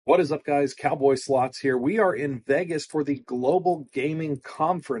What is up, guys? Cowboy Slots here. We are in Vegas for the Global Gaming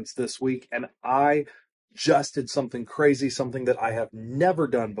Conference this week, and I just did something crazy, something that I have never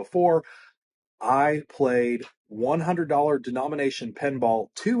done before. I played $100 denomination pinball,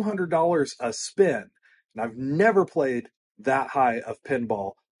 $200 a spin, and I've never played that high of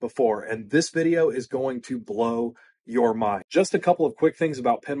pinball before, and this video is going to blow your mind. Just a couple of quick things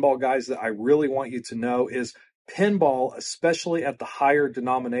about pinball, guys, that I really want you to know is pinball, especially at the higher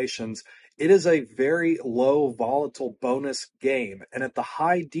denominations, it is a very low volatile bonus game. And at the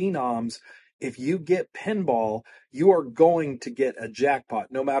high denoms, if you get pinball, you are going to get a jackpot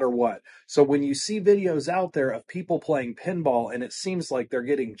no matter what. So when you see videos out there of people playing pinball and it seems like they're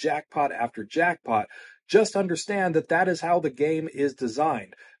getting jackpot after jackpot, just understand that that is how the game is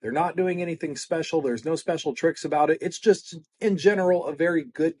designed. They're not doing anything special. There's no special tricks about it. It's just, in general, a very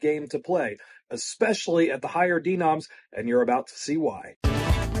good game to play, especially at the higher denoms, and you're about to see why.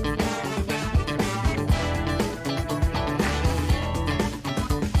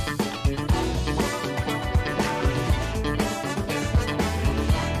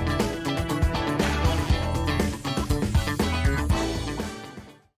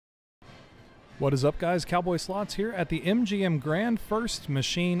 What is up, guys? Cowboy Slots here at the MGM Grand, first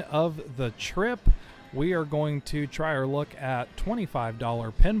machine of the trip. We are going to try our look at $25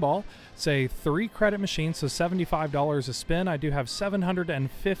 pinball. It's a 3-credit machine, so $75 a spin. I do have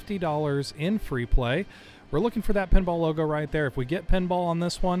 $750 in free play. We're looking for that pinball logo right there. If we get pinball on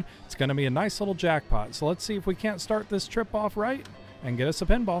this one, it's going to be a nice little jackpot. So let's see if we can't start this trip off right and get us a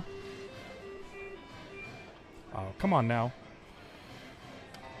pinball. Oh, come on now.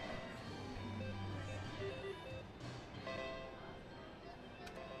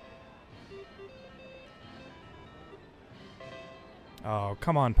 Oh,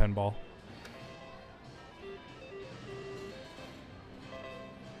 come on, pinball.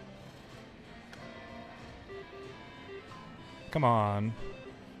 Come on.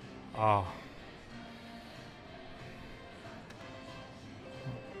 Oh. All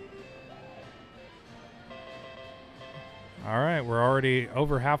right, we're already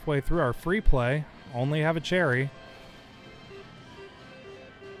over halfway through our free play. Only have a cherry.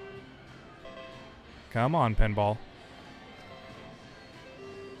 Come on, pinball.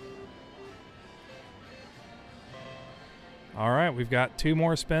 All right, we've got 2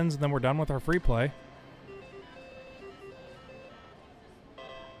 more spins and then we're done with our free play.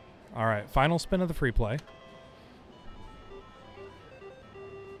 All right, final spin of the free play.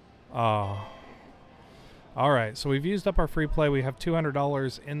 Oh. All right, so we've used up our free play. We have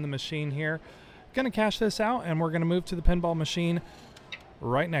 $200 in the machine here. Gonna cash this out and we're gonna move to the pinball machine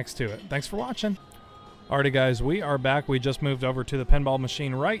right next to it. Thanks for watching. Alrighty, guys, we are back. We just moved over to the pinball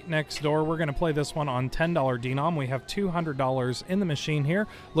machine right next door. We're going to play this one on $10 denom. We have $200 in the machine here.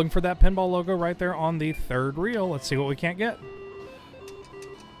 Looking for that pinball logo right there on the 3rd reel. Let's see what we can't get.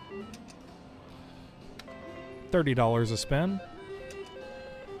 $30 a spin.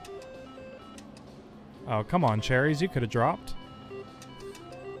 Oh, come on, cherries. You could have dropped.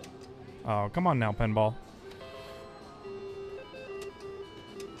 Oh, come on now, pinball.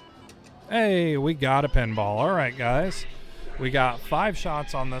 Hey, we got a pinball. All right, guys. We got 5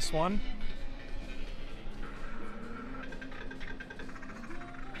 shots on this one.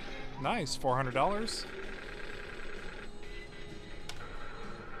 Nice, $400.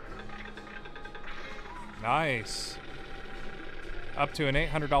 Nice. Up to an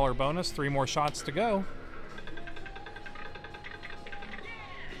 $800 bonus. 3 more shots to go.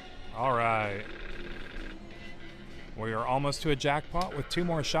 All right. We are almost to a jackpot with 2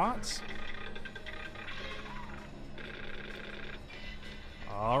 more shots.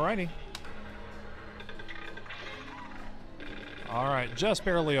 Alrighty. Alright, just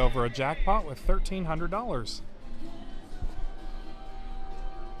barely over a jackpot with $1,300.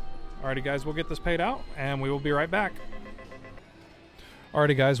 Alrighty, guys, we'll get this paid out and we will be right back.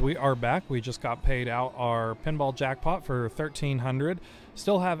 Alrighty, guys, we are back. We just got paid out our pinball jackpot for $1,300.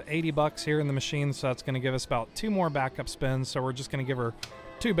 Still have 80 bucks here in the machine, so that's going to give us about 2 more backup spins. So we're just going to give her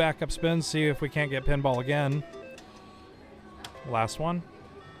 2 backup spins, see if we can't get pinball again. Last one.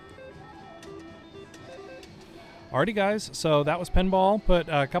 Alrighty, guys, so that was pinball. Put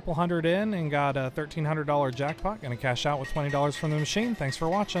a couple hundred in and got a $1,300 jackpot. Going to cash out with $20 from the machine. Thanks for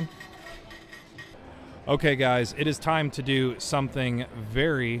watching. Okay, guys, it is time to do something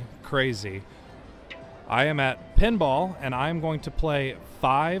very crazy. I am at pinball, and I'm going to play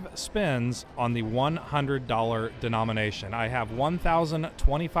 5 spins on the $100 denomination. I have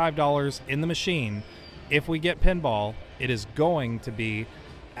 $1,025 in the machine. If we get pinball, it is going to be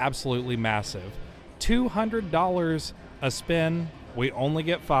absolutely massive. $200 a spin We only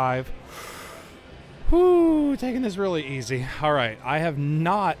get 5. Whew, taking this really easy. All right, I have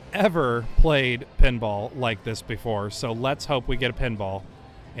not ever played pinball like this before, so let's hope we get a pinball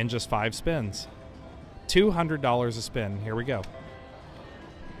in just 5 spins. $200 a spin. Here we go.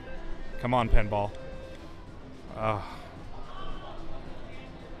 Come on, pinball. All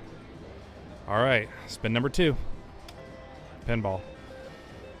right, spin number 2. Pinball.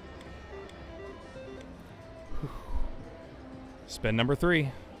 Spin number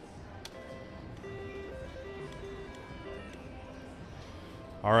 3.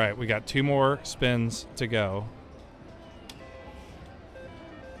 All right, we got 2 more spins to go.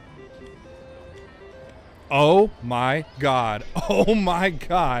 Oh my God. Oh my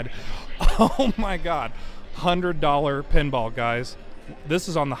God. Oh my God. $100 pinball, guys. This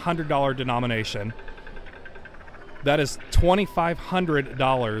is on the $100 denomination. That is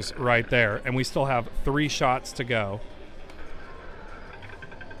 $2,500 right there, and we still have 3 shots to go.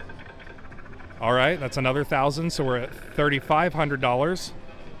 All right, that's another 1,000, so we're at $3,500.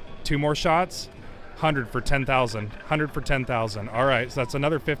 2 more shots, 100 for 10,000. 100 for 10,000. All right, so that's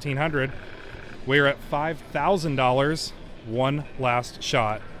another 1,500. We're at $5,000. 1 last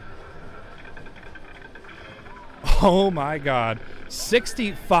shot. Oh my God,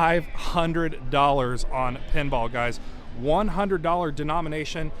 $6,500 on pinball, guys. $100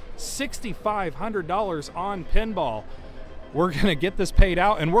 denomination, $6,500 on pinball. We're gonna get this paid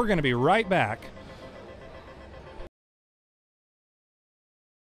out, and we're gonna be right back.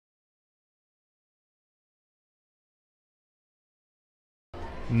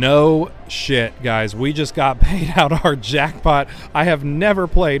 No shit, guys. We just got paid out our jackpot. I have never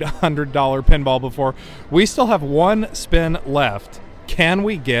played $100 pinball before. We still have 1 spin left. Can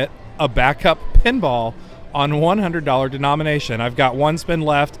we get a backup pinball on $100 denomination? I've got 1 spin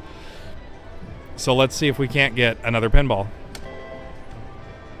left, so let's see if we can't get another pinball.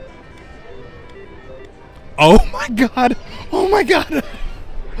 Oh my God. Oh my God.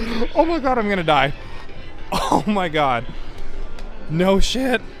 Oh my God, I'm gonna die. Oh my God. No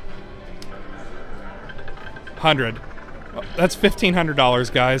shit. 100. That's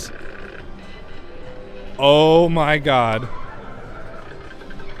 $1,500, guys. Oh my God.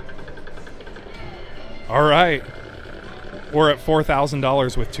 All right. We're at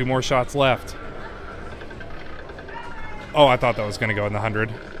 $4,000 with 2 more shots left. Oh, I thought that was going to go in the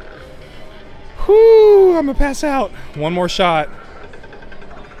 100. Whew, I'm going to pass out. 1 more shot.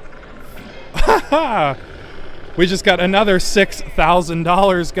 Ha ha! We just got another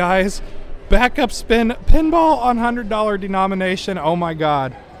 $6,000, guys. Backup spin pinball on $100 denomination. Oh my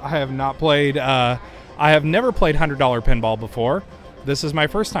God. I have not played, I have never played $100 pinball before. This is my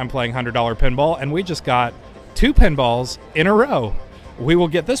first time playing $100 pinball, and we just got 2 pinballs in a row. We will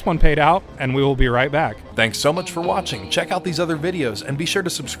get this one paid out, and we will be right back. Thanks so much for watching. Check out these other videos, and be sure to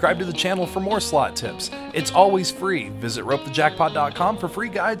subscribe to the channel for more slot tips. It's always free. Visit ropethejackpot.com for free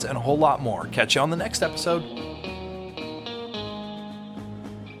guides and a whole lot more. Catch you on the next episode.